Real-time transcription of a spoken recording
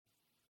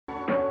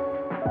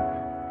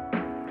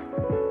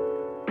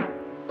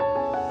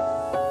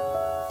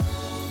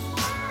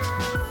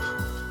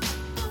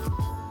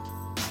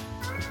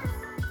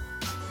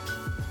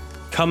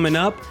Coming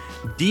up,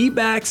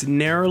 D-backs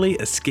narrowly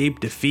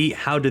escaped defeat.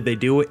 How did they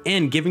do it?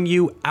 And giving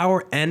you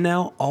our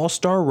NL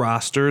All-Star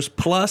rosters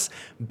plus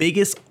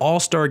biggest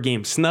All-Star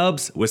game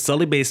snubs with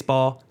Sully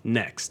Baseball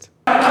next.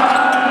 You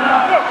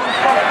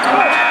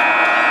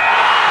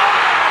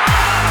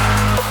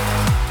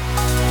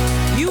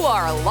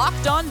are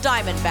Locked On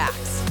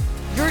Diamondbacks,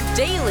 your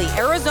daily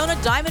Arizona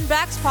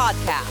Diamondbacks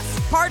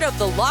podcast, part of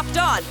the Locked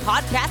On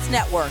Podcast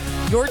Network,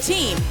 your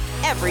team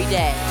every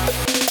day.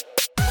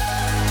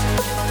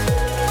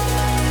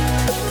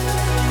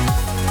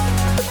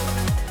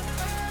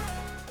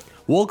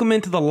 Welcome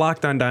into the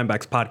Locked On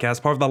Diamondbacks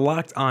podcast, part of the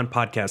Locked On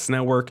Podcast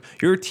Network.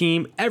 Your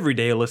team every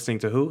day listening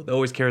to who? The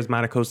always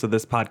charismatic host of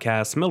this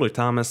podcast, Miller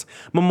Thomas.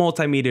 I'm a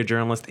multimedia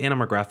journalist and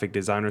I'm a graphic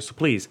designer, so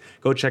please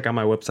go check out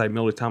my website,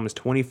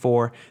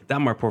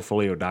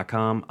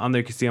 millerthomas24.myportfolio.com. On there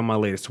you can see all my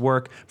latest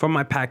work, from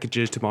my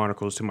packages to my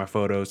articles to my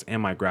photos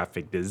and my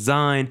graphic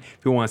design.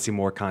 If you want to see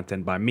more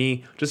content by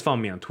me, just follow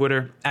me on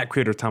Twitter at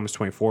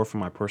CreatorThomas24 for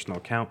my personal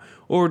account,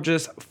 or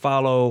just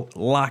follow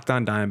Locked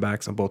On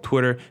Diamondbacks on both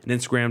Twitter and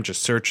Instagram.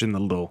 Just search in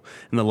the little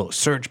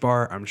search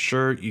bar. I'm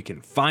sure you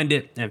can find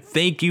it. And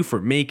thank you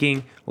for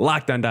making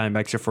Locked On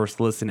Diamondbacks your first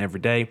listen every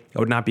day. I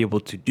would not be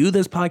able to do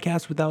this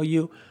podcast without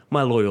you,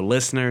 my loyal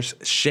listeners,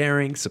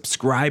 sharing,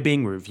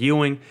 subscribing,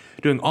 reviewing,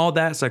 doing all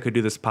that so I could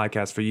do this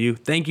podcast for you.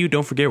 Thank you.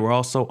 Don't forget, we're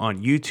also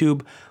on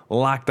YouTube,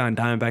 Locked On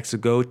Diamondbacks, so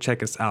go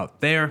check us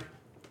out there.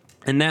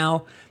 And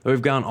now that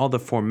we've gotten all the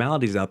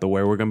formalities out the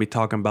way, we're going to be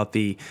talking about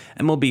the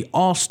MLB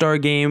All-Star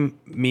Game.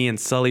 Me and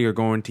Sully are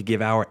going to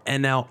give our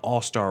NL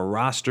All-Star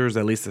rosters,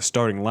 at least the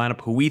starting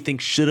lineup, who we think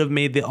should have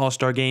made the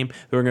All-Star Game.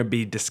 We're going to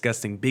be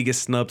discussing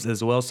biggest snubs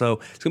as well. So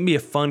it's going to be a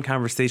fun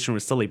conversation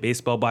with Sully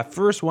Baseball. But I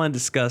first want to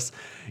discuss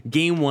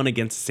Game 1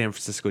 against the San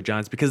Francisco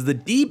Giants, because the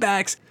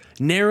D-backs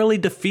narrowly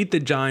defeat the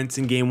Giants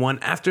in Game 1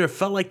 after it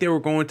felt like they were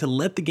going to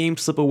let the game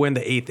slip away in the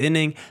 8th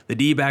inning. The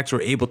D-backs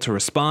were able to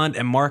respond,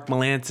 and Mark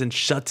Melancon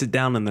shuts it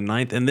down in the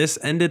 9th. And this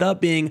ended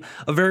up being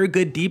a very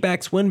good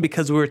D-backs win,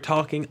 because we were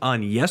talking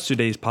on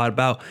yesterday's pod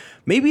about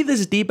maybe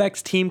this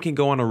D-backs team can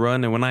go on a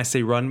run. And when I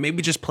say run,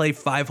 maybe just play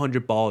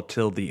 500 ball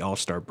till the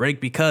All-Star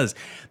break, because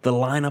the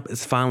lineup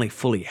is finally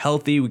fully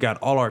healthy. We got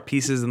all our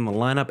pieces in the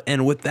lineup,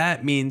 and what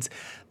that means,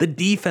 the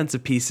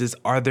defensive pieces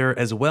are there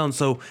as well. And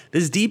so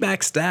this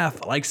D-back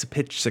staff likes to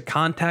pitch to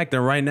contact,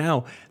 and right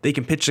now they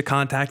can pitch to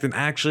contact and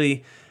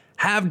actually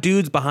have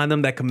dudes behind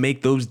them that can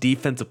make those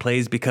defensive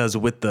plays, because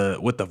with the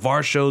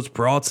Varshos,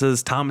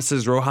 Peraltas,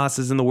 Thomases,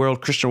 Rojas's in the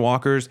world, Christian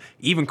Walkers,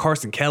 even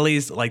Carson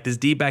Kelly's, like, this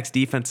D-backs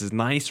defense is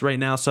nice right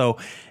now. So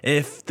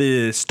if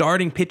the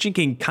starting pitching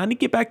can kind of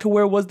get back to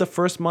where it was the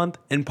first month,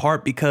 in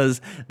part because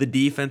the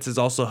defense is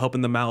also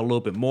helping them out a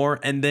little bit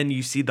more, and then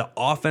you see the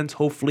offense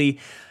hopefully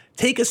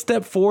take a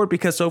step forward,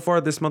 because so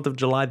far this month of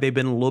July, they've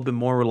been a little bit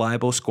more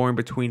reliable, scoring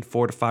between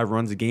 4 to 5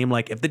 runs a game.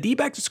 Like, if the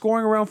D-backs are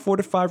scoring around 4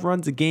 to 5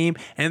 runs a game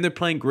and they're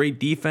playing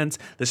great defense,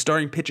 the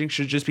starting pitching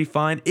should just be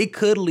fine. It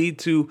could lead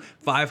to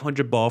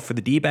 500 ball for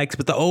the D-backs,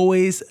 but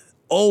always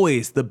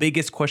the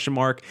biggest question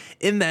mark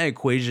in that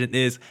equation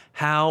is,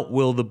 how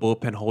will the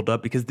bullpen hold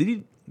up? Because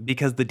the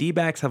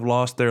D-backs have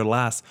lost their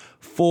last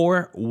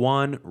 4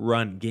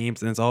 one-run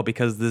games, and it's all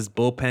because this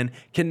bullpen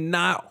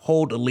cannot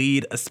hold a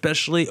lead,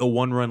 especially a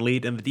 1-run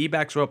lead. And the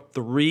D-backs were up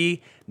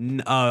 3.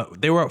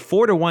 They were up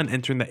 4-1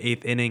 entering the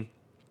 8th inning,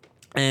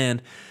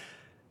 and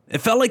it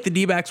felt like the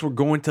D-backs were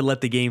going to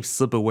let the game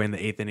slip away in the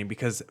 8th inning,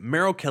 because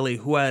Merrill Kelly,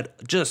 who had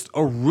just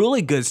a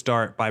really good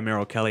start by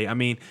Merrill Kelly. I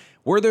mean,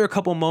 were there a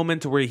couple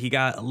moments where he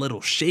got a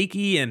little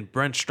shaky and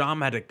Brent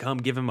Strom had to come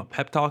give him a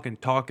pep talk and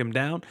talk him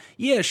down?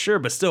 Yeah, sure,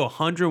 but still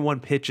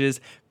 101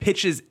 pitches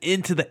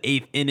into the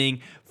 8th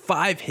inning,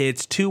 5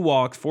 hits, 2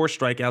 walks, 4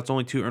 strikeouts,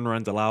 only 2 earned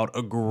runs allowed.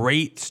 A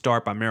great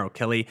start by Merrill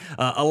Kelly.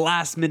 A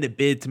last-minute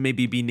bid to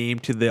maybe be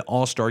named to the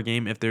All-Star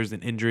game if there's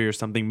an injury or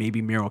something.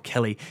 Maybe Merrill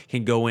Kelly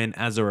can go in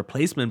as a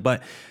replacement.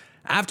 But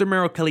after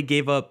Merrill Kelly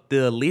gave up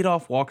the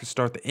leadoff walk to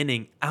start the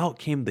inning, out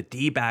came the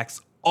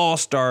D-backs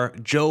All-Star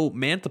Joe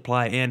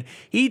Mantiply, and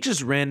he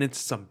just ran into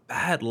some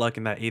bad luck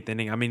in that 8th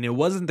inning. I mean, it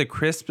wasn't the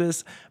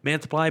crispest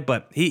Mantiply,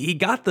 but he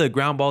got the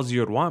ground balls you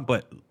would want,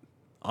 but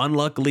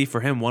unluckily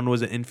for him, one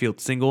was an infield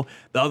single.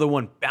 The other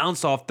one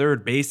bounced off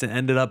third base and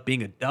ended up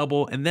being a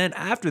double. And then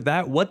after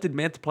that, what did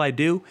Mantiply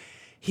do?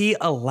 He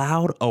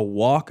allowed a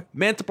walk.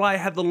 Mantiply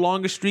had the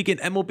longest streak in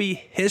MLB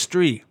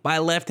history by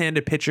a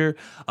left-handed pitcher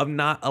of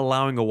not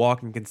allowing a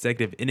walk in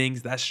consecutive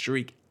innings. That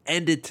streak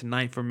ended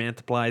tonight for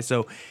Mantiply.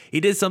 So he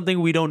did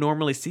something we don't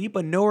normally see,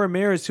 but Noah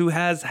Ramirez, who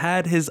has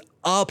had his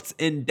ups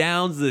and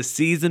downs this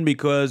season,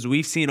 because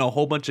we've seen a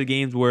whole bunch of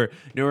games where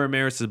Noah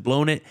Ramirez has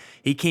blown it.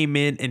 He came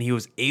in and he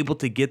was able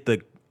to get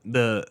the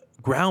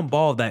ground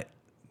ball that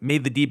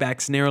made the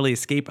D-backs narrowly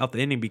escape out the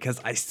inning, because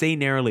I say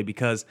narrowly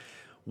because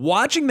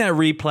watching that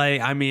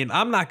replay, I mean,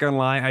 I'm not going to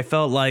lie, I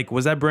felt like,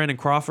 was that Brandon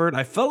Crawford?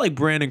 I felt like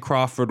Brandon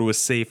Crawford was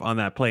safe on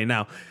that play.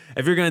 Now,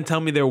 if you're going to tell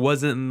me there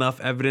wasn't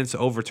enough evidence to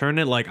overturn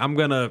it, like, I'm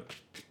going to,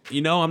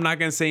 I'm not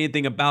going to say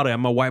anything about it.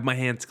 I'm going to wipe my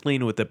hands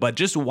clean with it. But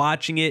just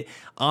watching it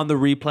on the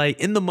replay,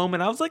 in the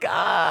moment, I was like,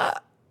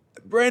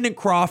 Brandon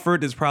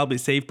Crawford is probably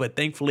safe, but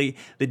thankfully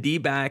the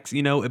D-backs,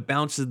 it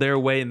bounces their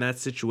way in that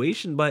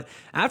situation. But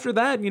after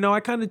that, I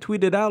kind of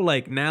tweeted out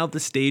like, now the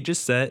stage is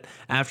set.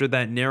 After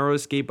that narrow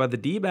escape by the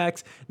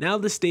D-backs, now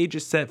the stage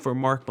is set for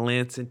Mark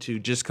Melancon to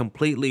just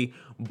completely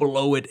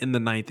blow it in the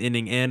ninth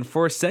inning. And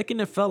for a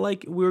second, it felt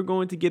like we were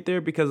going to get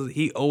there because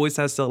he always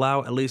has to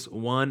allow at least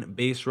one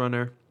base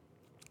runner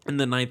in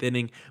the ninth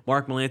inning.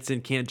 Mark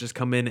Melancon can't just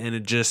come in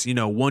and just,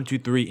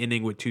 1-2-3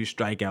 inning with 2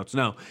 strikeouts.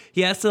 No,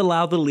 he has to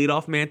allow the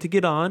leadoff man to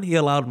get on. He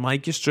allowed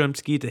Mike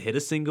Yastrzemski to hit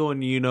a single.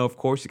 And, of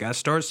course, you got to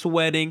start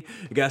sweating.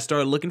 You got to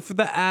start looking for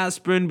the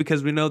aspirin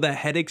because we know that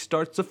headache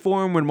starts to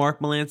form when Mark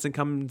Melancon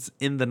comes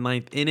in the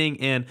ninth inning.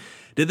 And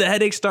did the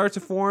headache start to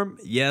form?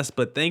 Yes,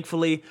 but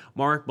thankfully,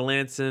 Mark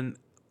Melancon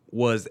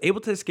was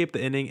able to escape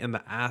the inning and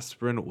the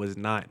aspirin was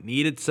not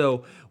needed.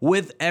 So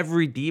with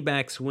every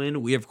D-backs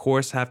win, we of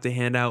course have to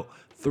hand out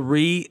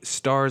 3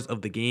 stars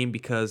of the game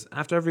because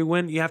after every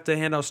win, you have to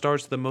hand out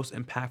stars to the most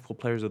impactful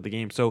players of the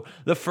game. So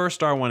the first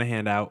star I want to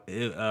hand out,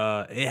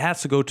 it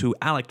has to go to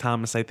Alek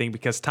Thomas, I think,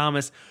 because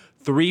Thomas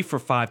 3 for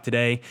 5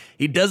 today.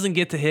 He doesn't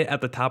get to hit at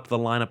the top of the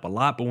lineup a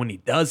lot, but when he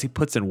does, he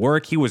puts in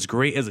work. He was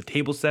great as a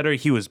table setter.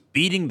 He was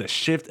beating the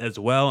shift as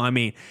well. I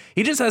mean,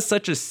 he just has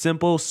such a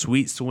simple,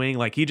 sweet swing.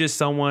 Like he just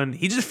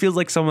feels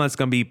like someone that's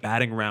going to be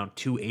batting around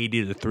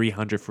 280 to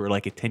 300 for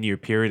like a 10-year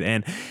period.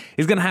 And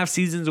he's going to have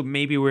seasons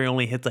maybe where he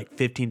only hits like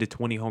 15 to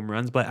 20 home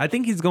runs, but I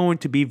think he's going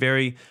to be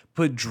very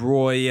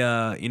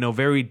Pedroia,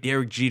 very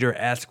Derek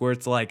Jeter-esque, where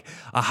it's like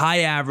a high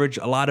average,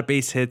 a lot of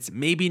base hits,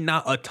 maybe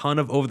not a ton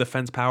of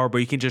over-the-fence power, but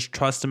you can just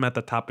trust him at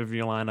the top of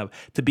your lineup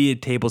to be a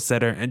table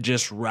setter and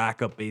just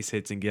rack up base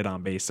hits and get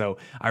on base. So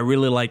I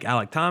really like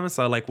Alek Thomas.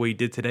 I like what he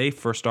did today.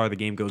 First star of the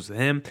game goes to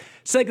him.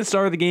 Second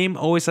star of the game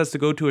always has to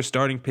go to a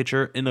starting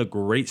pitcher in a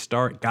great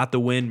start. Got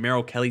the win.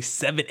 Merrill Kelly,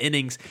 7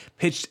 innings,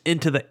 pitched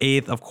into the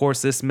 8th. Of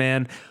course, this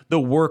man, the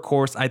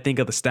workhorse, I think,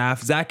 of the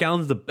staff. Zach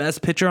Gallen's the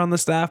best pitcher on the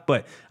staff,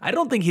 but I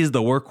don't think he's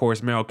the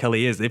workhorse Merrill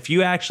Kelly is. If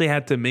you actually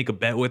had to make a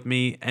bet with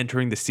me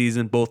entering the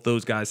season, both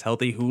those guys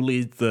healthy, who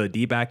leads the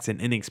D-backs in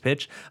innings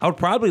pitched, I would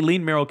probably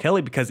lean Merrill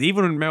Kelly because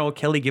even when Merrill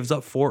Kelly gives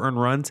up 4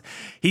 earned runs,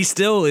 he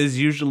still is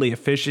usually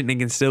efficient and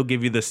can still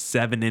give you the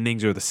 7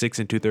 innings or the 6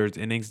 2/3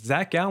 innings.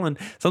 Zach Gallen,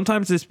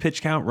 sometimes his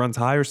pitch count runs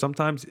higher.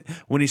 Sometimes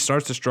when he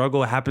starts to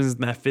struggle, it happens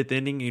in that 5th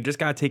inning. You just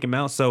got to take him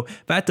out. So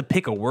if I had to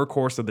pick a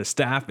workhorse of the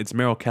staff, it's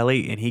Merrill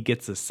Kelly, and he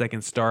gets the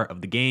second star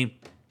of the game.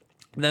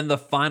 And then the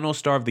final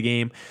star of the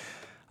game,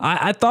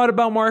 I thought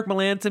about Mark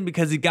Melancon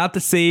because he got the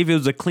save. It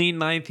was a clean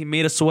ninth. He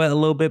made us sweat a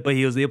little bit, but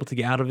he was able to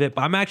get out of it.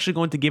 But I'm actually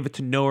going to give it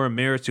to Noah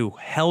Ramirez, who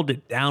held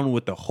it down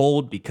with the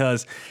hold,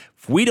 because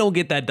if we don't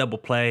get that double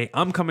play,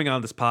 I'm coming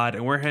on this pod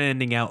and we're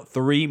handing out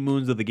 3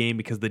 moons of the game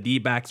because the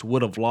D-backs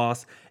would have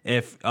lost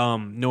if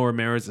Noah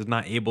Ramirez is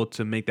not able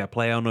to make that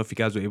play. I don't know if you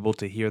guys were able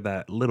to hear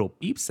that little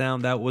beep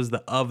sound. That was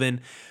the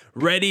oven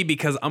ready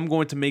because I'm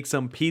going to make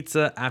some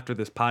pizza after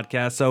this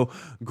podcast. So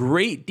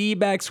great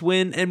D-backs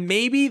win, and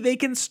maybe they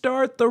can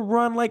start the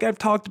run like I've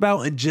talked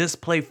about and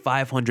just play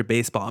 500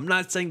 baseball. I'm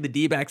not saying the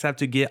D-backs have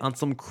to get on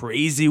some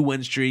crazy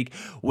win streak,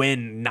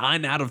 win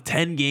 9 out of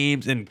 10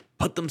 games, and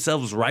put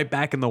themselves right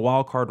back in the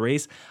wild card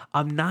race.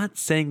 I'm not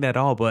saying that at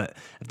all, but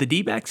if the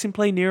D-backs can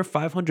play near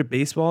 500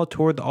 baseball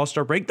toward the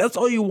All-Star break, that's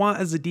all you want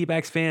as a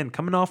D-backs fan.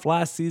 Coming off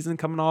last season,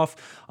 coming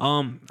off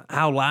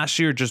how last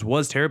year just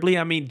was terribly.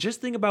 I mean,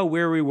 just think about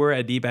where we were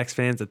at D-backs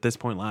fans at this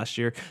point last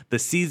year. The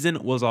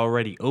season was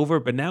already over,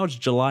 but now it's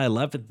July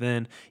 11th,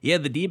 and yeah,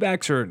 the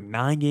D-backs are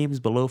 9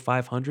 games below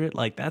 500.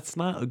 Like, that's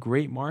not a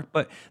great mark,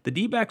 but the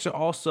D-backs are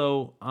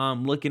also,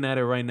 looking at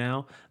it right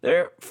now,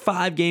 they're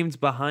 5 games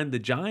behind the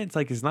Giants.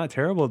 Like, it's not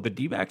terrible. The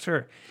D-backs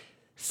are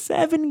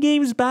 7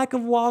 games back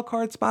of wild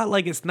card spot.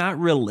 Like, it's not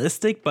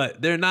realistic,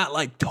 but they're not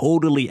like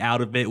totally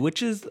out of it,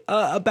 which is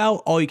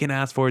about all you can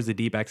ask for as a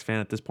D-backs fan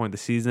at this point of the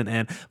season.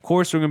 And of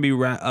course, we're going to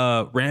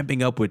be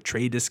ramping up with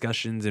trade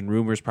discussions and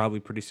rumors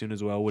probably pretty soon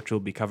as well, which we'll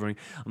be covering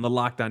on the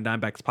Locked On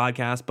Diamondbacks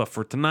podcast. But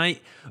for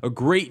tonight, a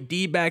great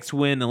D-backs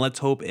win, and let's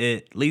hope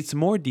it leads to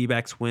more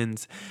D-backs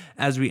wins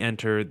as we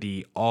enter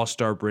the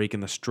All-Star break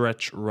and the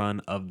stretch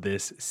run of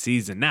this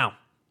season. Now,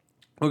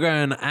 we're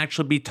going to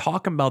actually be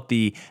talking about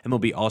the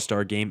MLB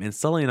All-Star Game, and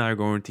Sully and I are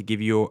going to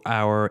give you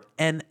our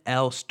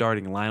NL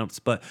starting lineups.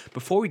 But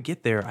before we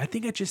get there, I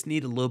think I just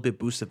need a little bit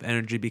boost of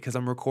energy because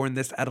I'm recording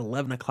this at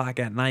 11 o'clock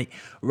at night,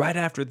 right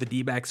after the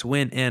D-backs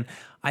win. And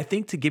I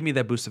think to give me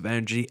that boost of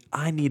energy,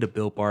 I need a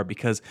Built Bar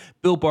because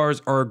Built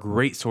Bars are a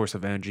great source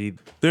of energy.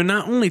 They're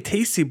not only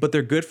tasty, but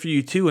they're good for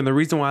you too. And the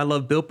reason why I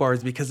love Built Bar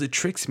is because it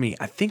tricks me.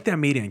 I think that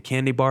I'm eating a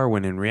candy bar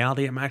when in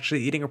reality, I'm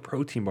actually eating a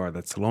protein bar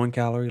that's low in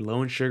calorie,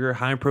 low in sugar,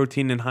 high in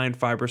protein, and high in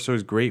fiber. So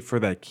it's great for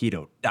that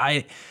keto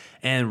diet.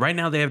 And right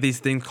now they have these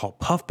things called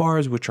Puff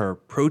Bars, which are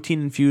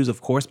protein infused,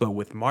 of course, but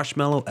with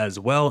marshmallow as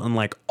well. And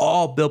like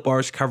all Built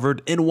Bars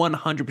covered in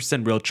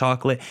 100% real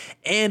chocolate,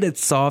 and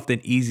it's soft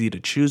and easy to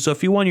chew. So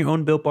if you want your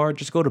own Built Bar,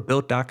 just go to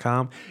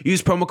Built.com.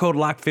 Use promo code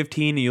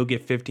LOCK15 and you'll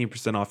get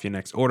 15% off your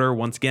next order.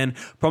 Once again,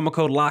 promo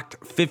code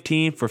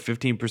LOCKed15 for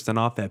 15%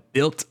 off at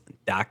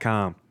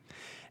Built.com.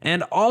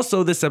 And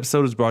also, this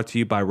episode is brought to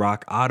you by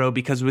Rock Auto,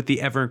 because with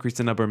the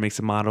ever-increasing number of makes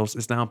and models,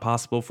 it's now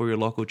impossible for your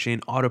local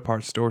chain auto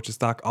parts store to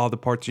stock all the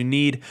parts you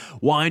need.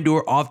 Why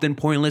endure often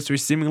pointless or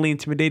seemingly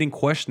intimidating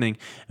questioning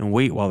and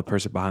wait while the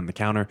person behind the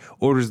counter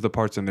orders the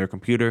parts on their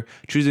computer,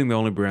 choosing the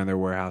only brand their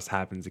warehouse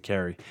happens to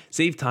carry?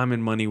 Save time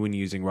and money when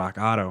using Rock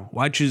Auto.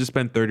 Why choose to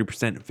spend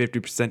 30%,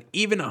 50%,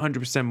 even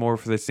 100% more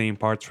for the same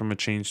parts from a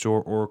chain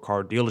store or a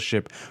car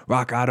dealership?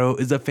 Rock Auto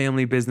is a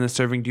family business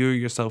serving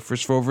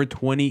do-it-yourselfers for over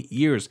 20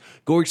 years.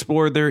 Go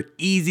explore their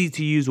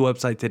easy-to-use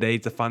website today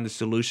to find the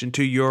solution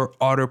to your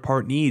auto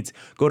part needs.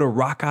 Go to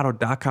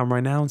rockauto.com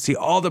right now and see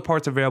all the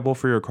parts available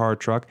for your car or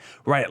truck.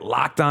 Right,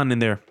 locked on in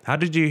there. How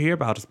did you hear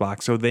about this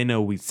box? So they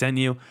know we sent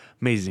you.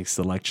 Amazing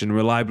selection,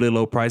 reliably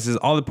low prices,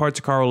 all the parts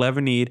a car will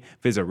ever need.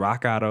 Visit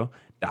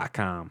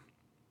rockauto.com.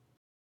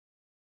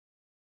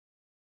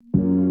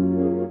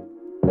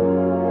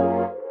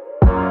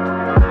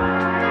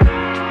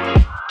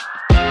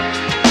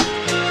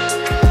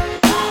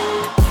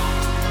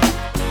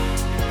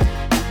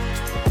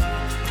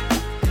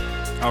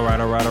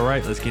 All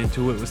right. Let's get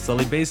into it with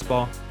Sully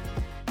Baseball.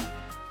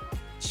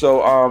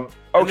 So,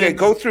 okay,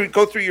 go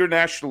through your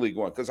National League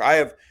one, because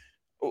I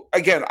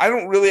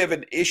don't really have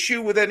an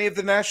issue with any of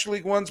the National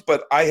League ones,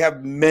 but I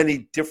have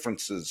many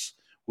differences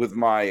with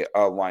my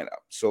lineup.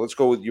 So let's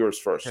go with yours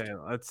first. Okay,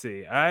 let's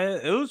see.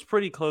 It was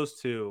pretty close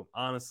to,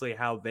 honestly,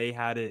 how they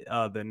had it,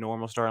 the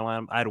normal starting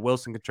lineup. I had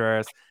Wilson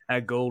Contreras, I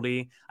had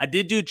Goldie. I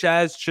did do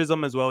Jazz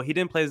Chisholm as well. He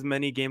didn't play as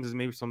many games as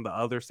maybe some of the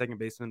other second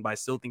basemen, but I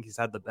still think he's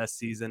had the best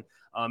season.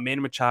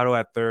 Manny Machado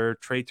at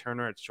third, Trey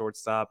Turner at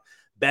shortstop,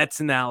 Betts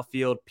in the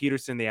outfield,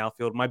 Peterson in the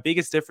outfield. My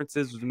biggest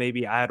differences was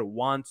maybe I had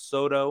Juan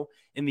Soto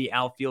in the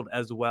outfield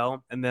as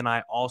well. And then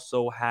I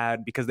also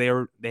had, because they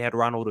had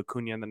Ronald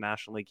Acuna in the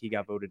National League, he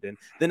got voted in.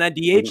 Then at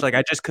DH, like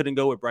I just couldn't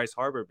go with Bryce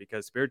Harper,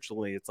 because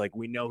spiritually it's like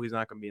we know he's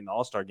not going to be in the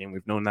All-Star game.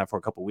 We've known that for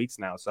a couple of weeks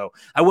now. So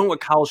I went with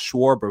Kyle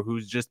Schwarber,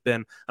 who's just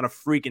been on a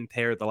freaking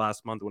tear the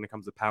last month when it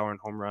comes to power and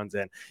home runs,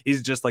 and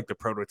he's just like the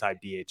prototype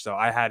DH. So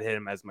I had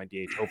him as my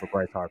DH over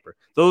Bryce Harper.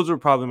 Those were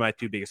probably my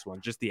two biggest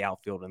ones, just the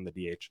outfield and the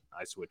DH.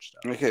 I switched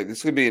up. Okay,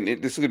 this is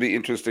gonna be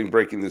interesting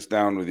breaking this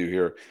down with you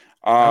here.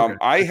 Okay.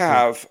 I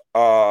have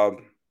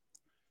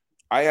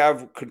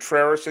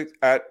Contreras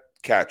at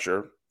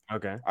catcher.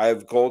 Okay. I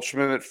have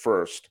Goldschmidt at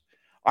first.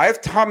 I have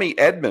Tommy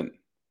Edman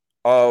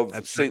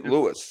of St.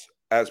 Louis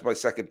as my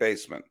second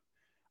baseman.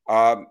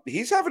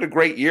 He's having a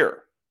great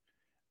year.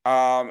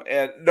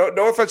 And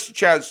no offense to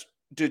Jazz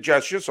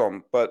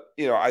Chisholm, but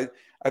I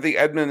think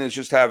Edman is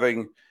just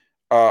having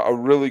a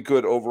really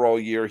good overall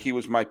year. He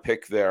was my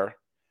pick there.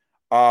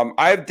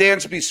 I have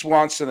Dansby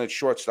Swanson at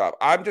shortstop.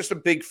 I'm just a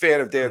big fan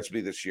of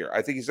Dansby this year.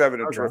 I think he's having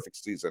a terrific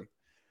season.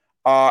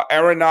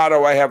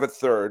 Arenado, I have a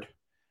third.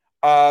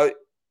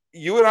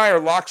 You and I are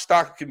lock,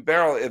 stock, and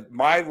barrel.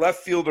 My left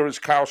fielder is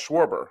Kyle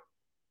Schwarber.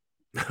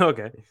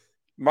 Okay.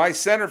 My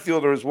center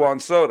fielder is Juan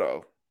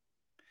Soto.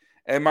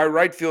 And my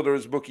right fielder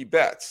is Mookie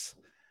Betts.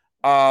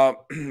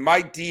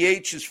 My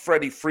DH is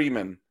Freddie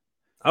Freeman.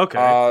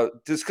 Okay.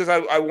 Just because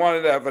I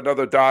wanted to have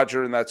another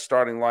Dodger in that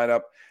starting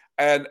lineup.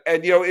 And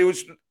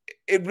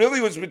it really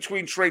was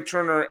between Trey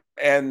Turner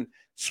and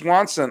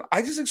Swanson.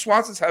 I just think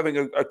Swanson's having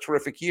a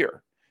terrific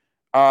year.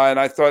 And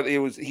I thought he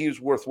was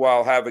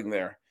worthwhile having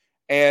there.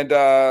 And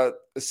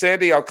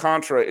Sandy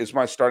Alcantara is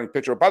my starting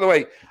pitcher. By the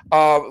way,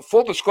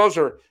 full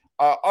disclosure,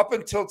 up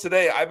until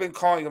today, I've been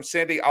calling him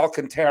Sandy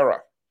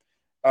Alcantara.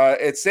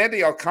 It's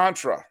Sandy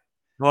Alcantara.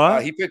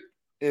 What?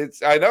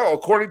 I know,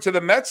 according to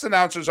the Mets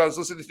announcers I was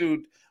listening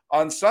to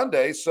on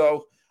Sunday.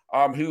 So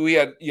he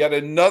had yet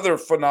another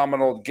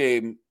phenomenal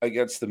game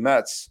against the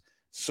Mets.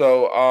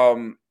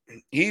 So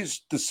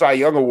he's the Cy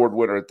Young Award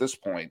winner at this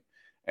point.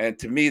 And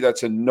to me,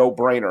 that's a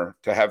no-brainer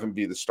to have him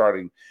be the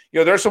starting.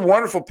 There's some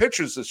wonderful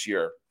pitchers this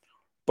year,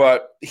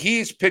 but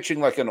he's pitching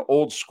like an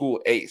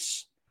old-school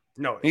ace.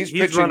 No, he's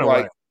pitching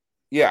like,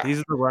 he's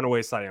the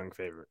runaway Cy Young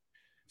favorite.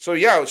 So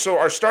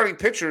our starting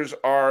pitchers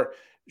are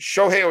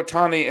Shohei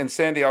Ohtani and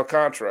Sandy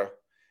Alcantara.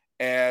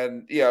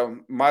 And,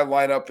 my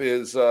lineup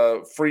is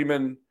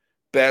Freeman,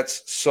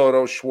 Betts,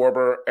 Soto,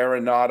 Schwarber,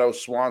 Arenado,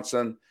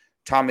 Swanson,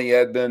 Tommy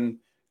Edman,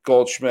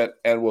 Goldschmidt,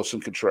 and Wilson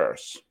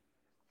Contreras.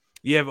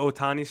 You have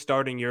Ohtani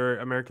starting your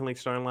American League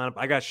starting lineup.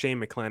 I got Shane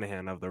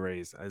McClanahan of the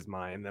Rays as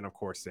mine, and then of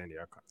course Sandy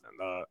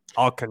Alcantara.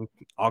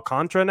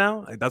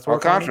 Now that's what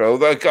Alcantara.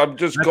 Like I'm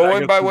just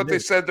going by what they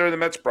said during the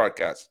Mets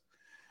broadcast.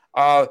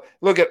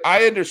 Look,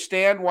 I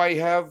understand why you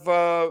have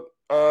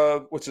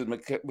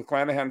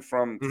McClanahan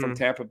from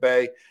Tampa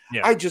Bay.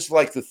 Yeah. I just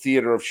like the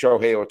theater of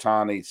Shohei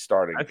Ohtani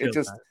starting. It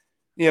just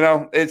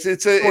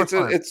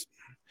it's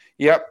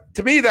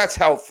to me that's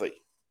healthy.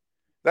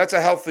 That's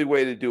a healthy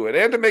way to do it,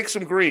 and to make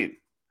some green.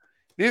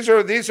 These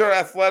are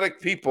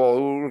athletic people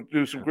who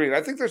do some green.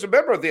 I think there's a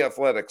member of the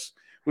Athletics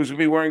who's going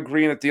to be wearing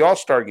green at the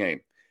All-Star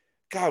game.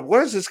 God,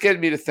 what is this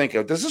getting me to think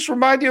of? Does this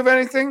remind you of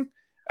anything?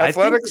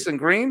 Athletics and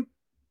green?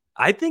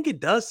 I think it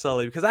does,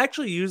 Sully, because I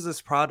actually use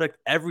this product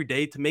every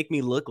day to make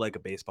me look like a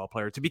baseball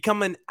player, to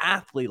become an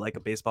athlete like a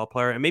baseball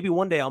player. And maybe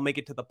one day I'll make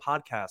it to the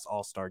podcast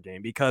All-Star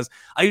game because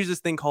I use this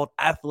thing called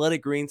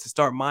Athletic Greens to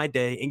start my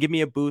day and give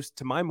me a boost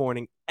to my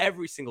morning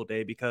every single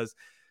day because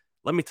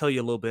let me tell you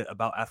a little bit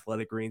about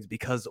Athletic Greens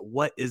because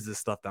what is this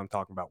stuff that I'm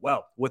talking about?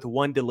 Well, with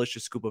one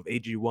delicious scoop of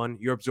AG1,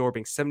 you're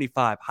absorbing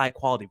 75 high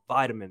quality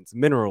vitamins,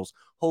 minerals,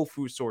 whole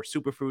food source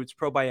superfoods,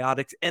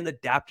 probiotics, and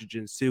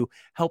adaptogens to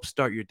help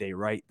start your day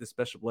right. This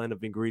special blend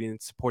of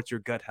ingredients supports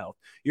your gut health,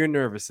 your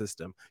nervous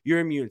system, your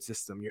immune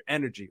system, your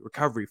energy,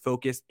 recovery,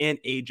 focus, and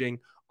aging,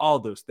 all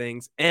those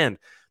things. And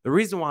the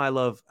reason why I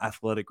love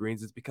Athletic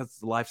Greens is because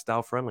it's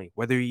lifestyle friendly.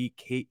 Whether you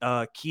eat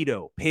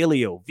keto,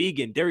 paleo,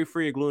 vegan, dairy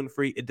free, or gluten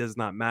free, it does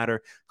not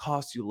matter.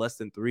 Costs you less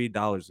than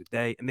 $3 a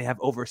day, and they have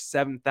over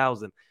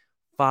 7,000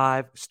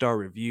 5-star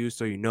reviews,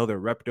 so you know they're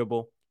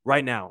reputable.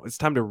 Right now, it's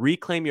time to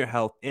reclaim your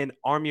health and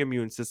arm your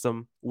immune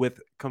system with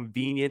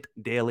convenient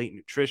daily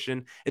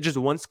nutrition. It's just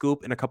one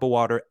scoop in a cup of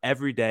water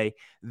every day.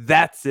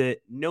 That's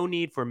it. No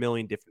need for a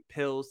million different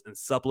pills and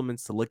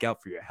supplements to look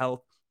out for your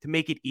health. To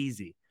make it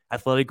easy,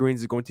 Athletic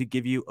Greens is going to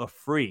give you a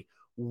free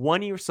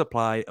 1-year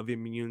supply of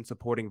immune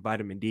supporting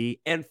vitamin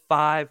D and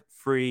 5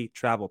 free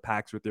travel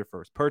packs with your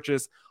first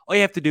purchase. All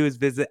you have to do is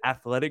visit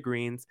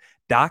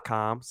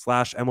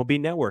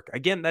athleticgreens.com/MLB network.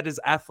 Again, that is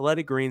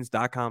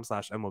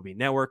athleticgreens.com/MLB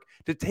network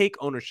to take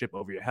ownership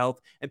over your health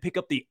and pick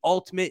up the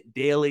ultimate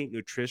daily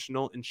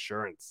nutritional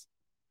insurance.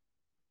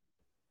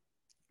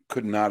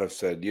 Could not have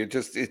said.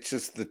 It's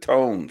just the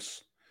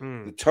tones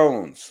of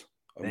Thanks.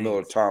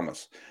 Miller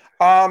Thomas.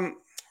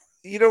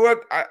 You know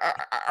what?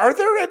 Are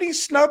there any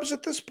snubs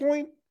at this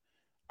point?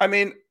 I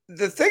mean,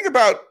 the thing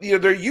about,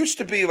 there used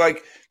to be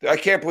like, I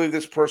can't believe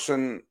this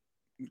person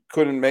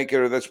couldn't make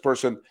it or this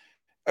person,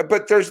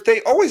 but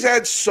they always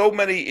add so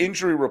many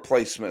injury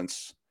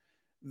replacements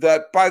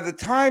that by the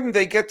time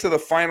they get to the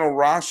final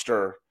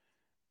roster,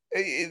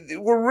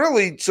 we're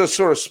really just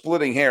sort of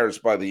splitting hairs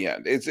by the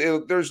end.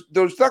 There's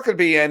not going to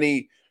be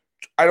any,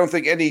 I don't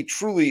think, any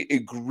truly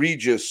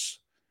egregious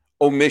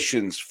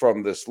omissions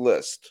from this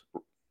list.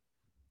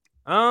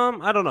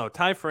 I don't know.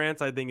 Ty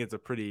France, I think it's a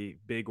pretty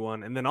big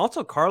one. And then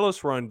also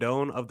Carlos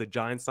Rondon of the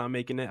Giants not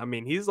making it. I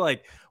mean, he's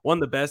like one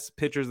of the best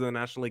pitchers in the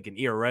National League in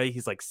ERA.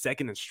 He's like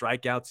second in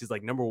strikeouts. He's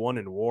like number 1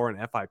 in WAR and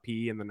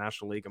FIP in the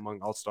National League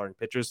among all starting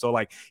pitchers. So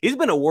like he's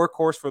been a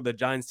workhorse for the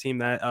Giants team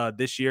that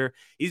this year.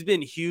 He's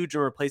been huge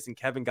in replacing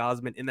Kevin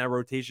Gausman in that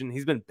rotation.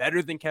 He's been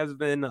better than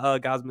Kevin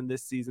Gausman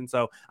this season.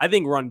 So I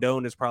think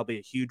Rondon is probably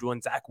a huge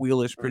one. Zach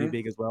Wheeler is pretty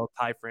big as well.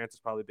 Ty France is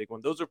probably a big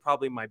one. Those are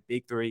probably my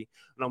big three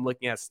when I'm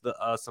looking at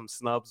some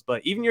snubs.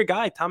 But even your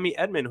guy, Tommy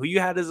Edman, who you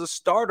had as a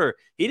starter,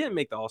 he didn't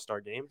make the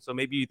All-Star game. So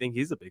maybe you think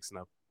he's a big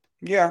snub.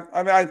 Yeah.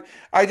 I mean,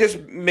 I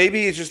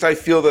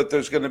feel that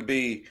there's going to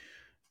be,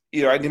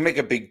 I didn't make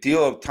a big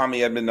deal of Tommy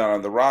Edman not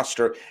on the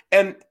roster.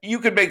 And you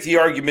could make the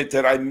argument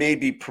that I may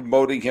be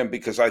promoting him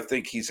because I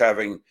think he's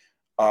having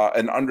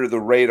an under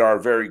the radar,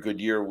 very good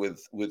year with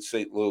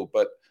St. Louis.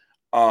 But,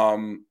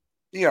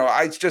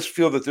 I just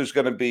feel that there's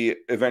going to be,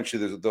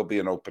 eventually there'll be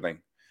an opening.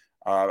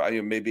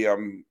 Maybe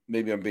I'm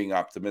being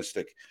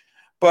optimistic.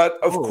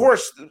 But of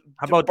course,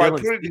 how about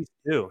Dylan Cease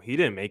too? He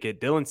didn't make it.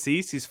 Dylan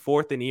Cease, he's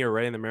 4th in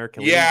ERA in the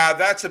American League. Yeah,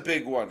 that's a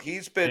big one.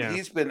 He's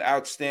been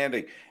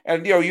outstanding.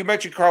 And you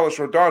mentioned Carlos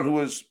Rodon, who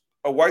was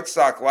a White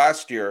Sox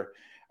last year.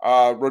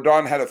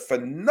 Rodon had a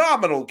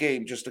phenomenal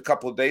game just a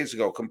couple of days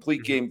ago.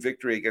 Complete game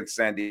victory against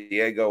San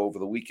Diego over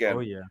the weekend.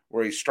 Oh yeah,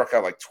 where he struck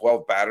out like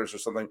 12 batters or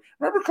something.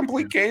 Remember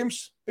complete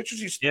games?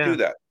 Pitchers used to do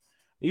that.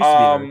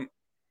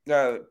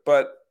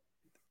 But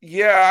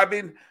yeah, I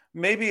mean.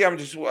 Maybe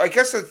I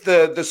guess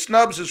that the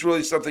snubs is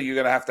really something you're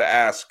going to have to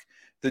ask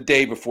the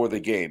day before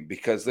the game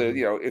because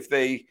if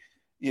they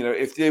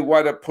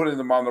wind up putting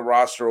them on the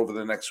roster over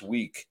the next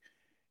week,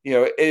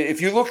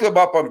 if you look them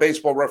up on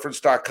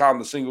baseballreference.com,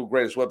 the single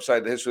greatest website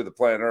in the history of the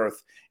planet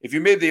Earth, if you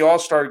made the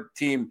All-Star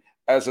team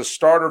as a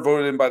starter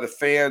voted in by the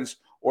fans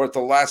or at the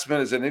last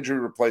minute as an injury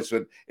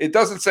replacement, it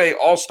doesn't say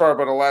All-Star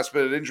but a last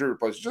minute injury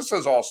replacement. It just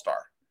says All-Star.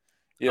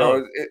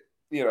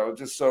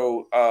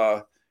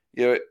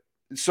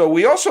 So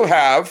we also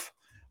have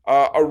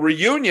a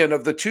reunion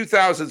of the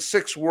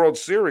 2006 World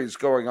Series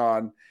going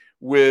on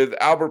with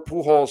Albert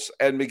Pujols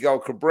and Miguel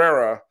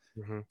Cabrera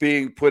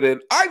being put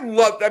in.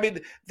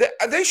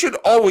 They should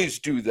always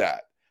do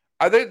that.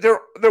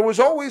 There was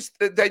always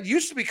that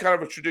used to be kind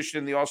of a tradition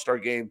in the All-Star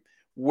game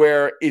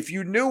where if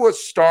you knew a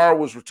star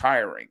was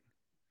retiring,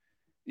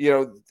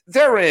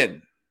 they're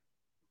in.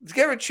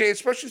 Give a chance,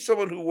 especially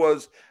someone who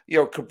was,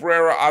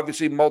 Cabrera,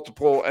 obviously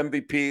multiple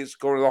MVPs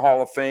going to the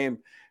Hall of Fame.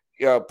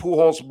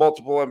 Pujols,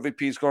 multiple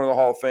MVPs going to the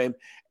Hall of Fame,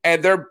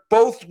 and they're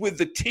both with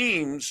the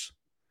teams,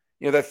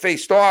 that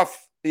faced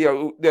off.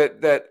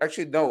 That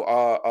actually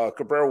no,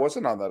 Cabrera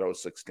wasn't on that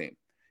 06 team.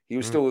 He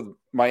was still with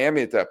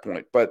Miami at that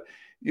point. But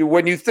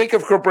when you think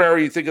of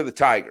Cabrera, you think of the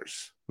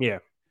Tigers. Yeah.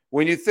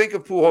 When you think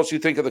of Pujols, you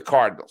think of the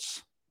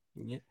Cardinals.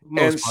 Yeah.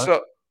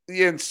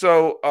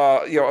 So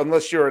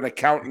unless you're an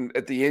accountant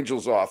at the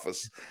Angels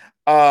office.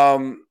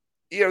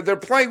 they're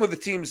playing with the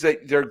teams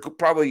that they're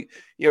probably,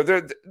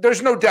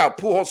 there's no doubt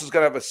Pujols is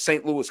going to have a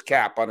St. Louis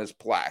cap on his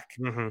plaque,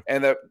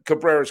 and that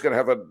Cabrera is going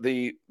to have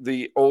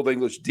the Old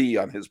English D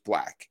on his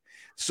plaque.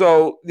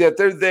 So yeah,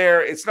 they're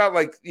there. It's not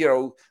like,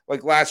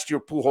 like last year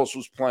Pujols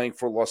was playing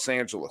for Los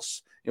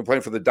Angeles,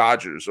 playing for the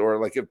Dodgers,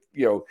 or like if,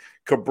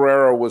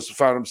 Cabrera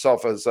found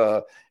himself as,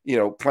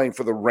 playing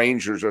for the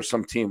Rangers or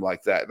some team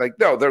like that. Like,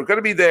 no, they're going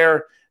to be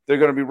there. They're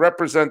going to be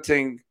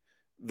representing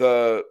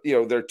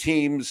their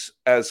teams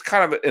as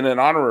kind of in an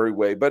honorary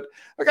way. But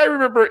like, I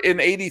remember in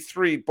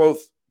 '83, both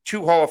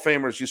two Hall of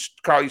Famers,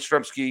 Carl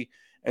Yastrzemski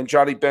and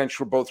Johnny Bench,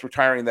 were both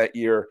retiring that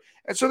year.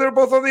 And so they're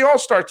both on the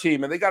All-Star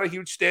team, and they got a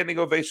huge standing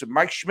ovation.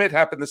 Mike Schmidt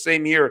happened the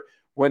same year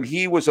when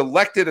he was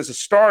elected as a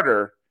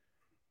starter,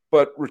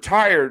 but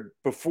retired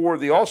before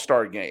the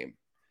All-Star game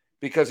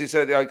because he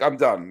said, like, I'm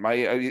done. My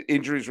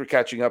injuries were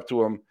catching up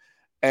to him.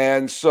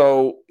 And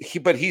so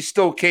he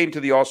still came to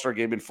the All-Star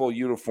game in full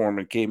uniform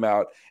and came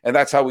out. And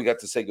that's how we got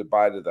to say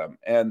goodbye to them.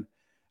 And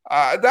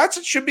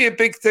it should be a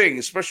big thing,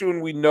 especially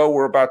when we know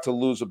we're about to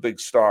lose a big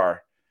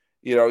star.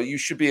 You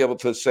should be able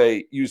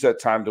to use that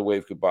time to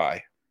wave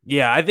goodbye.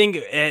 Yeah, I think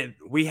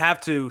we have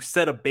to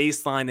set a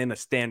baseline and a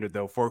standard,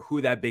 though, for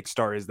who that big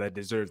star is that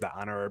deserves that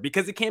honor,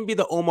 because it can't be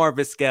the Omar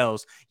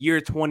Vizquel's year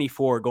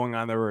 24 going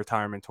on their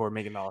retirement tour,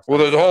 making the All-Star.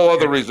 Well, there's a whole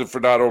other reason for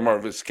not Omar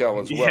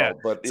Vizquel as well. Yeah.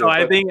 But so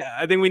I think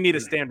we need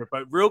a standard.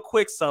 But real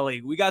quick,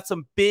 Sully, we got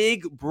some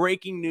big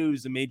breaking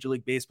news in Major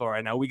League Baseball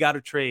right now. We got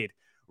a trade.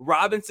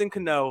 Robinson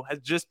Cano has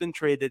just been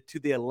traded to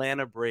the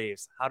Atlanta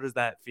Braves. How does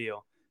that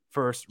feel?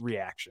 First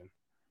reaction.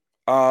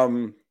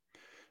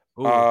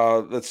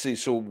 Let's see.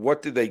 So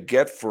what did they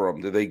get for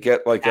him? Did they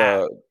get like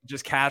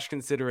just cash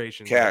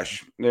consideration?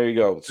 Cash. There you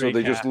go. So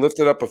they just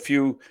lifted up a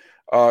few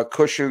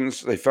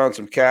cushions. They found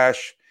some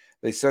cash.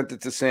 They sent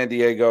it to San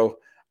Diego.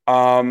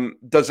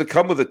 Does it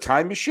come with a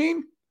time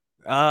machine?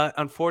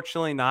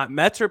 Unfortunately not.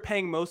 Mets are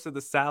paying most of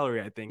the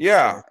salary, I think.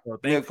 Yeah. So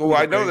cool.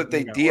 I know that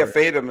they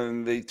DFA'd him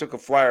and they took a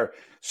flyer.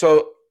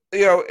 So,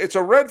 it's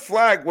a red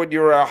flag when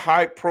you're a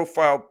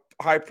high-profile,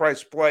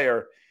 high-priced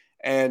player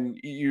and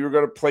you're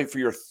going to play for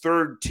your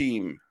third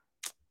team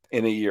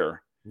in a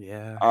year.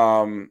 Yeah.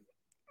 I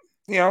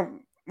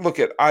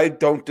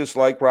don't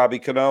dislike Robbie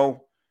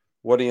Cano.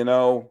 What do you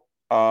know?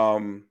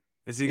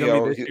 Is he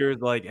going to be this year's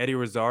like Eddie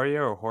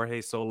Rosario or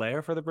Jorge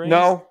Soler for the Braves?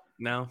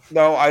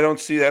 No, I don't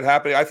see that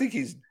happening. I think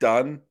he's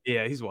done.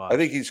 Yeah, he's wild. I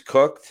think he's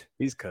cooked.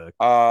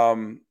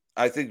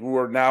 I think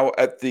we're now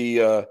at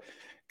the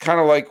kind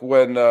of like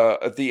when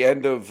at the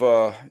end of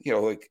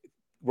like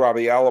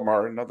Robbie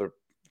Alomar, another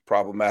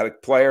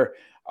problematic player.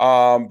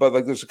 But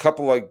like there's a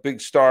couple like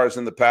big stars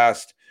in the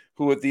past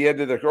who at the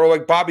end of or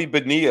like Bobby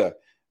Bonilla,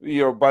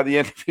 by the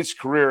end of his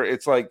career,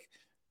 it's like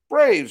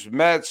Braves,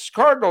 Mets,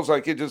 Cardinals,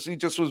 like he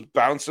just was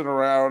bouncing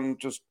around,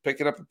 just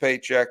picking up a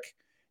paycheck.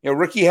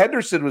 Ricky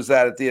Henderson was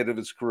that at the end of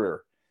his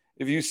career.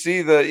 If you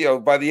see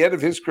by the end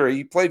of his career,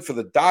 he played for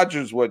the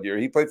Dodgers one year.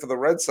 He played for the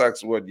Red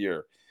Sox one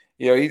year.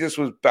 He just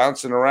was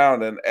bouncing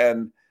around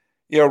and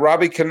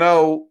Robbie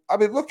Cano, I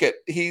mean,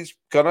 he's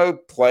going to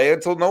play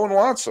until no one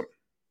wants him.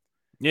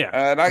 Yeah.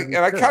 And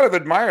I kind of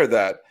admire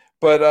that.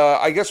 But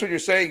I guess what you're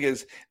saying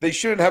is they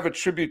shouldn't have a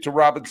tribute to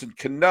Robinson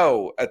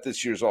Cano at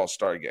this year's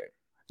All-Star game.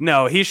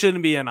 No, he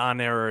shouldn't be an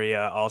honorary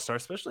All-Star,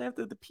 especially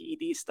after the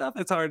PED stuff.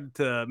 It's hard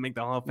to make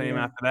the Hall of Fame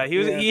after that.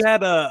 He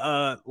had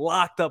a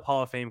locked-up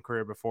Hall of Fame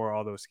career before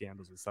all those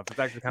scandals and stuff. It's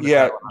actually kind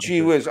of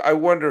gee whiz. I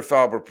wonder if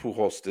Albert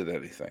Pujols did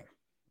anything.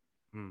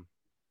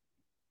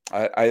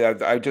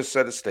 I just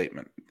said a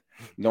statement.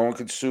 No one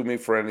can sue me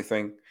for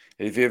anything.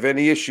 If you have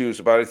any issues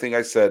about anything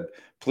I said,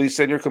 please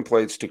send your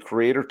complaints to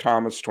Creator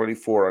Thomas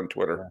 24 on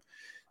Twitter.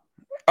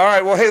 All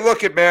right. Well, hey,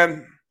 look it,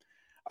 man.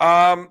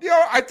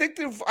 I think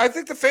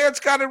the fans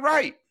got it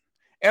right,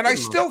 and I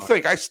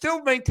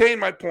still maintain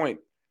my point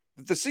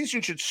that the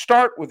season should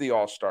start with the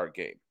All-Star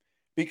game,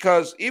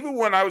 because even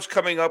when I was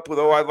coming up with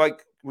I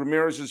like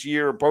Ramirez's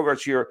year or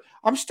Bogart's year,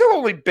 I'm still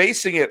only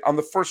basing it on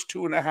the first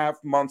 2.5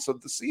 months of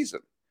the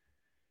season.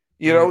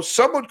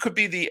 Someone could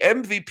be the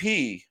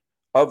MVP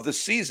of the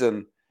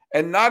season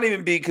and not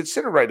even being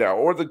considered right now.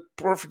 Or the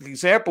perfect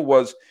example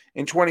was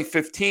in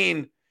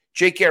 2015,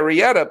 Jake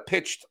Arrieta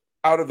pitched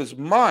out of his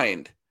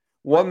mind,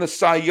 won the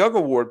Cy Young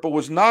Award, but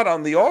was not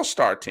on the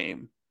All-Star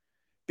team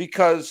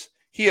because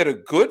he had a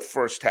good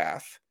first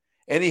half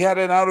and he had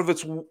an out of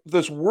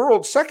this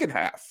world second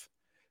half.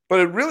 But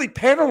it really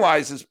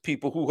penalizes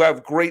people who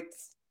have great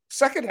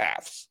second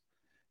halves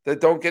that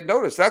don't get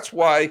noticed. That's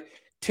why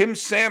Tim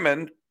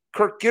Salmon,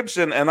 Kirk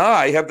Gibson, and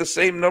I have the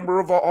same number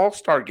of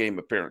All-Star game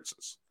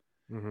appearances.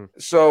 Mm-hmm.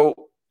 So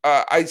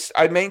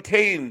I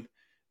maintain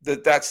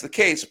that that's the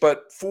case.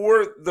 But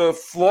for the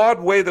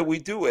flawed way that we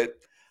do it,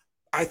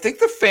 I think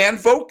the fan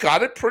vote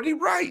got it pretty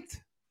right.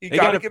 You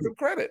got to give them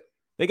credit.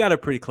 They got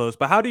it pretty close.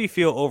 But how do you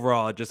feel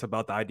overall just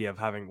about the idea of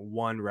having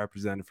one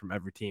representative from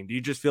every team? Do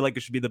you just feel like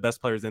it should be the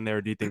best players in there,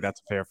 or do you think that's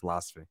a fair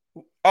philosophy?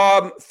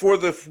 For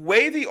the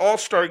way the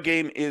All-Star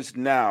game is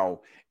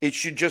now, it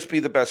should just be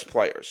the best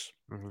players.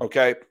 Mm-hmm.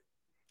 Okay?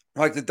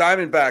 Like the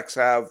Diamondbacks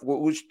have,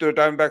 which their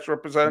Diamondbacks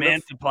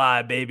representative?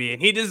 Mantiply, baby,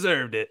 and he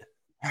deserved it.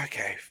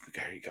 Okay,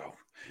 there you go.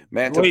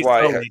 Wait,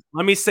 Mantiply.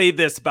 let me say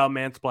this about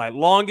Mantiply.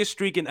 Longest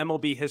streak in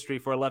MLB history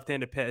for a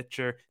left-handed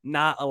pitcher,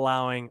 not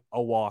allowing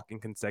a walk in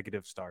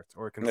consecutive starts.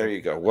 There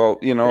you go. Well,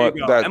 you know what?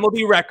 That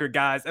MLB record,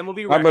 guys. MLB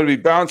record. I'm going to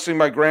be bouncing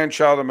my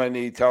grandchild on my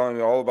knee telling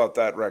me all about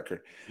that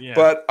record. Yeah.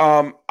 But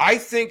I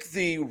think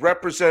the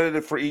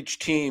representative for each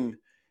team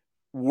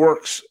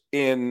works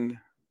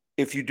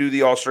if you do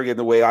the All-Star game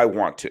the way I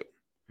want to,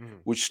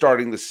 which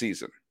starting the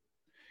season.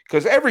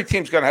 Because every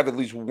team's going to have at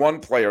least one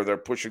player they're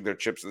pushing their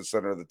chips to the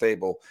center of the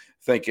table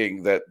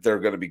thinking that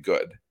they're going to be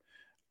good.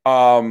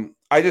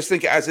 I just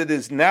think as it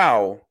is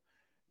now,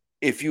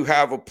 if you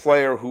have a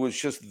player who is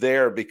just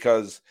there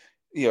because,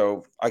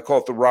 I call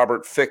it the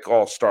Robert Fick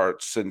All-Star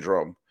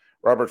syndrome.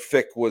 Robert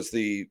Fick was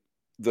the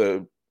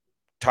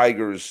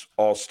Tigers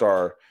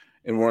All-Star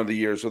in one of the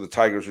years where the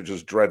Tigers were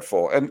just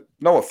dreadful. And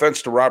no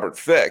offense to Robert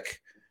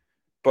Fick,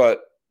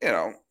 but,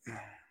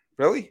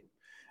 really?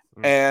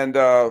 And,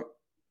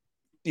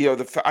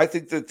 I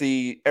think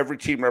that every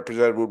team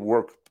represented would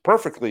work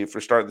perfectly for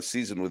starting the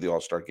season with the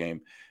All-Star game.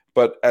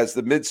 But as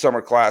the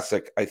Midsummer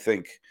Classic, I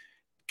think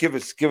give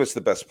us the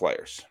best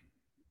players.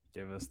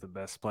 Give us the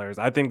best players.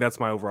 I think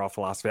that's my overall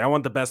philosophy. I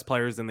want the best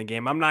players in the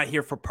game. I'm not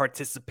here for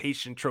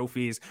participation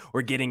trophies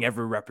or getting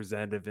every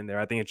representative in there.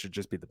 I think it should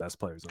just be the best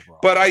players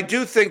overall. But I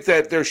do think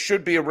that there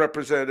should be a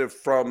representative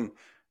from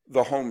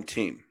the home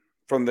team,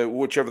 from the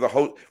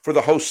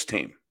host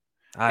team.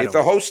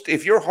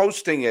 If you're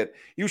hosting it,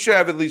 you should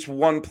have at least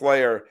one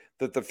player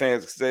that the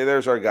fans say,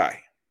 "There's our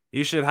guy."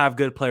 You should have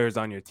good players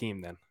on your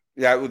team then.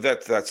 Yeah,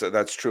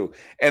 that's true.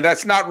 And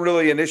that's not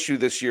really an issue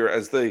this year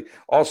as the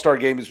All-Star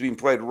game is being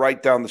played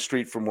right down the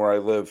street from where I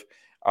live.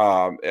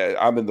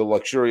 I'm in the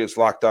luxurious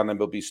Locked On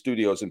MLB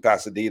studios in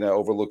Pasadena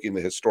overlooking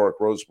the historic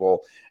Rose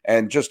Bowl,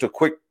 and just a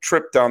quick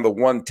trip down the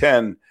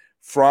 110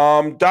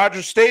 from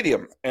Dodger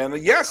Stadium. And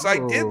yes,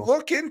 I did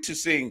look into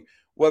seeing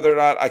whether or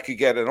not I could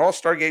get an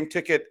All-Star game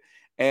ticket.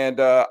 And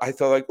I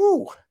thought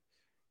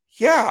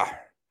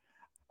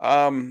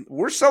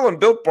we're selling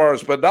Built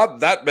Bars, but not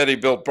that many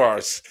Built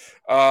Bars.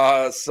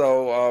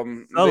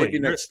 Maybe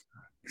next.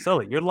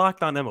 Sully, you're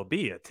Locked On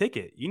MLB, a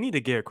ticket. You need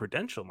to get a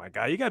credential, my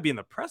guy. You got to be in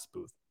the press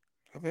booth.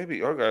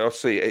 Maybe. Okay, I'll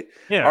see.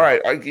 Yeah. All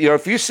right.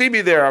 If you see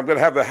me there, I'm going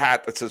to have a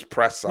hat that says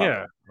press on.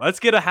 Yeah.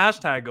 Let's get a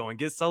hashtag going.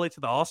 Get Sully to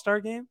the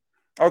All-Star game.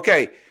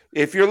 Okay.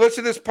 If you're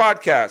listening to this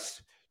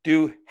podcast,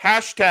 do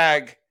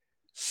hashtag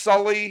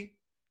Sully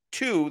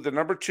 2, the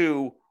number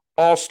 2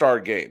 All-Star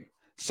game.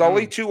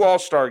 Sully 2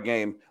 All-Star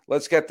game.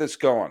 Let's get this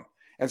going.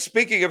 And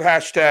speaking of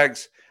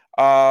hashtags,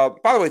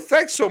 by the way,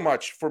 thanks so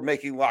much for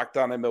making Locked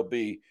On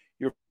MLB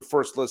your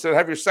first listen.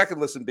 Have your second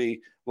listen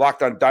be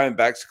Locked On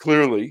Diamondbacks,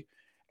 clearly.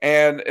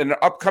 And in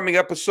upcoming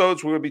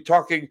episodes, we're going to be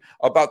talking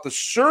about the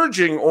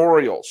surging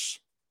Orioles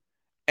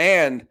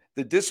and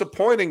the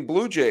disappointing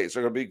Blue Jays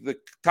are going to be the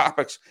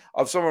topics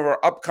of some of our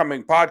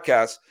upcoming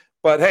podcasts.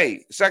 But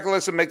hey, second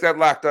listen, make that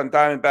Locked On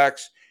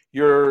Diamondbacks.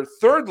 Your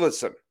third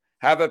listen,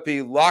 have it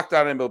be Locked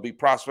On MLB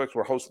Prospects,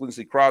 where host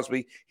Lindsey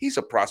Crosby, he's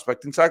a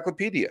prospect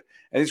encyclopedia.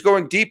 And he's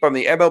going deep on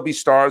the MLB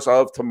stars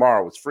of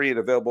tomorrow. It's free and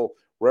available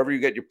wherever you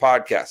get your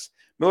podcasts.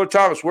 Miller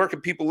Thomas, where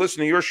can people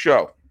listen to your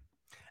show?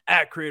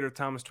 At Creator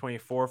Thomas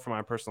 24 for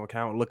my personal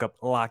account. Look up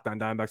Locked On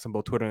Diamondbacks on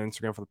both Twitter and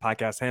Instagram for the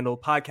podcast handle.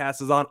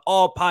 Podcast is on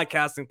all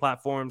podcasting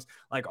platforms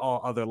like all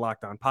other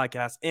Locked On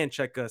podcasts. And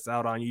check us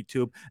out on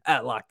YouTube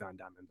at Locked On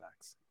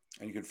Diamondbacks.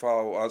 And you can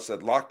follow us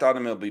at Locked On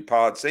MLB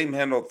Pod. Same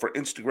handle for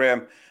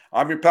Instagram.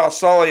 I'm your pal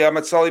Sully. I'm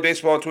at Sully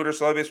Baseball on Twitter,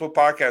 Sully Baseball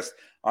Podcast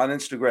on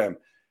Instagram.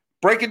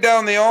 Breaking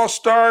down the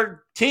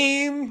All-Star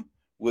team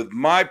with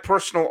my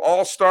personal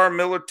All-Star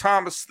Miller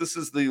Thomas. This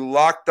is the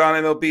Locked On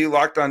MLB,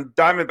 Locked On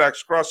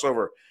Diamondbacks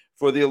crossover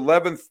for the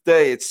 11th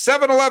day. It's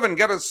 7-Eleven.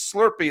 Get a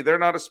Slurpee. They're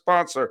not a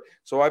sponsor,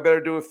 so I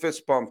better do a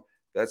fist bump.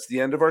 That's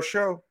the end of our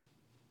show.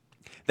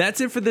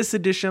 That's it for this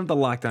edition of the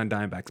Locked On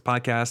Diamondbacks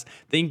podcast.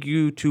 Thank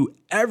you to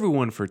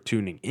everyone for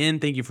tuning in.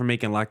 Thank you for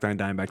making Locked On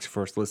Diamondbacks your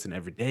first listen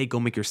every day. Go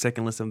make your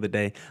second listen of the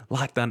day,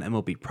 Locked On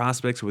MLB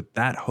Prospects, with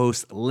that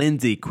host,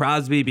 Lindsey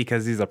Crosby,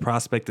 because he's a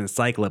prospect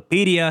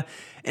encyclopedia,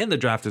 and the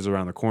draft is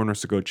around the corner,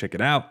 so go check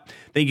it out.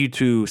 Thank you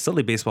to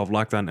Sully Baseball of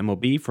Locked On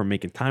MLB for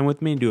making time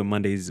with me and doing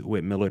Mondays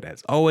with Millard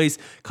as always.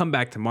 Come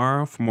back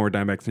tomorrow for more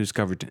Diamondbacks news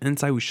coverage and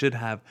insight. We should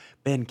have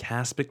Ben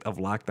Caspick of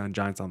Locked On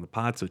Giants on the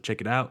pod, so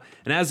check it out.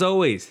 And as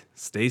always,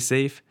 stay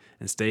safe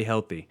and stay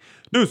healthy.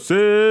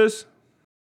 Deuces!